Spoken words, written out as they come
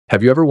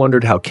Have you ever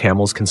wondered how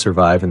camels can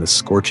survive in the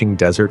scorching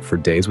desert for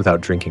days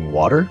without drinking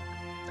water?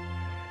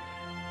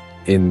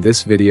 In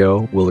this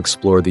video, we'll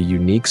explore the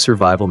unique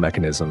survival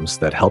mechanisms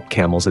that help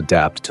camels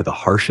adapt to the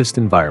harshest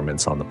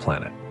environments on the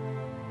planet.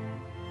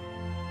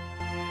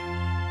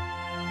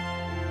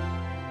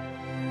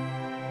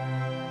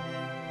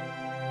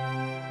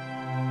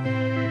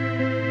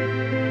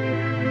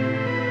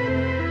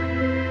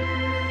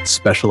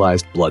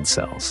 Specialized blood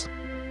cells.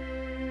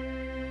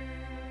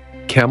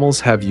 Camels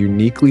have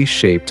uniquely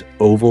shaped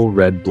oval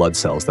red blood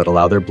cells that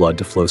allow their blood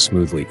to flow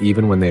smoothly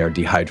even when they are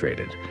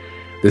dehydrated.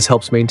 This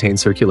helps maintain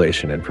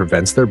circulation and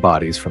prevents their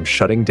bodies from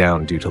shutting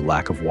down due to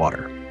lack of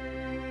water.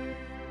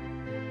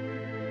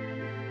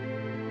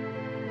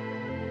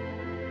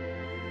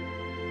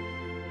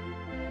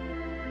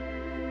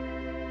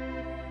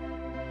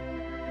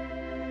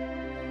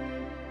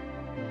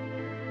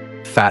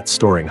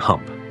 Fat-storing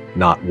hump,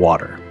 not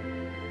water.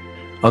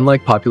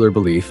 Unlike popular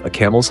belief, a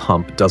camel's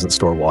hump doesn't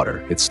store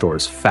water, it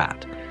stores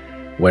fat.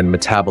 When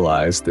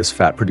metabolized, this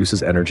fat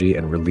produces energy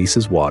and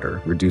releases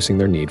water, reducing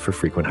their need for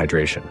frequent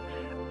hydration.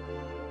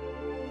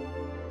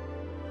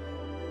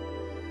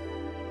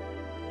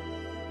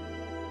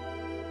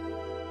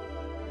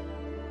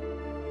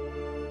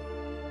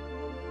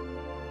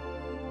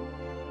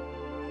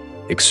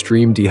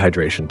 Extreme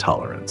dehydration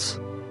tolerance.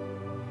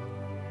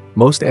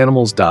 Most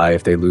animals die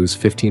if they lose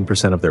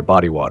 15% of their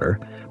body water,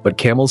 but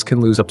camels can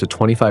lose up to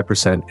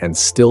 25% and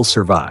still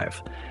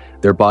survive.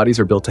 Their bodies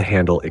are built to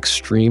handle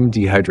extreme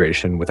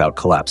dehydration without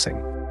collapsing.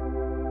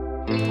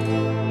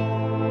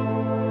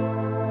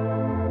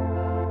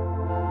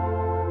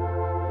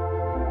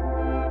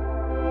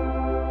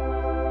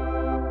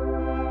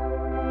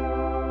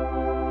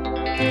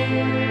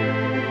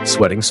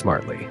 Sweating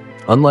smartly.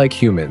 Unlike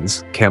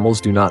humans,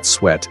 camels do not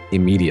sweat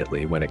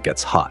immediately when it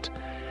gets hot.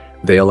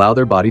 They allow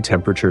their body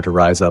temperature to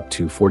rise up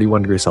to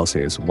 41 degrees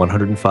Celsius,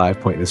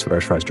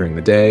 105.8 during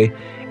the day,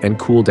 and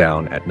cool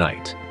down at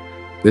night.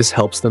 This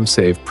helps them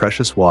save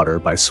precious water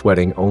by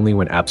sweating only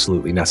when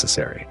absolutely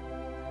necessary.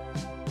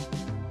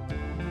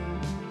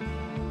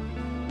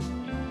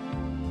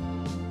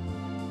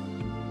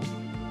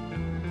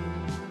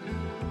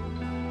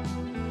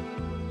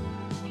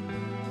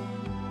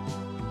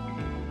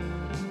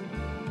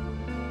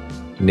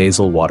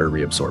 Nasal water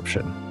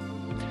reabsorption.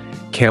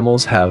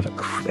 Camels have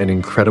an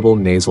incredible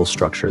nasal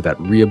structure that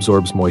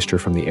reabsorbs moisture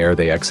from the air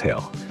they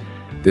exhale.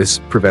 This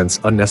prevents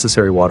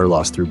unnecessary water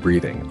loss through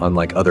breathing,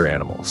 unlike other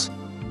animals.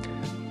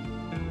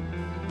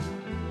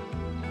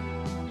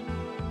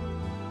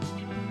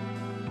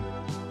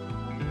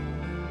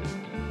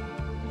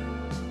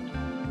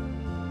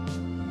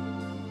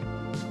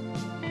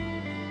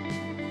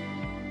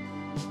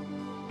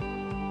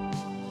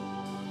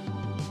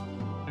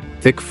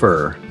 Thick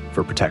fur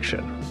for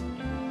protection.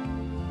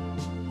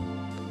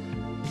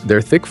 Their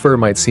thick fur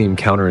might seem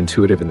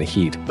counterintuitive in the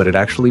heat, but it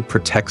actually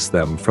protects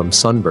them from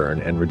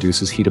sunburn and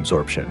reduces heat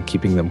absorption,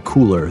 keeping them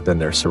cooler than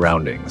their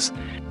surroundings.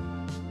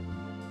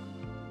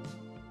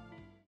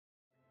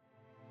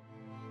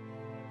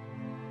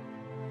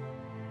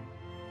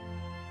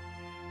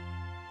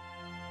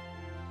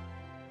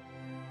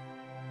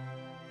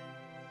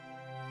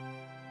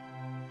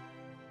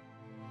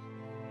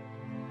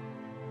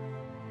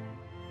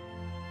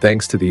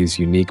 Thanks to these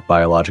unique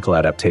biological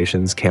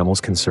adaptations,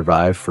 camels can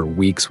survive for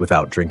weeks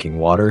without drinking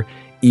water,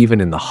 even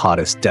in the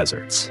hottest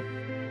deserts.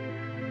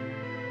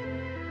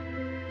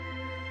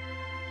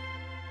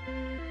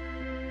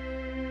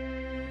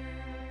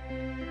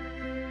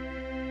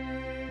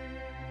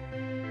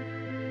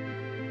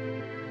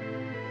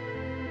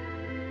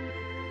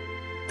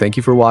 Thank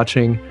you for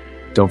watching.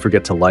 Don't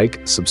forget to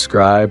like,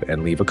 subscribe,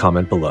 and leave a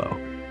comment below.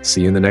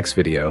 See you in the next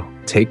video.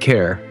 Take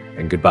care,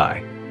 and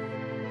goodbye.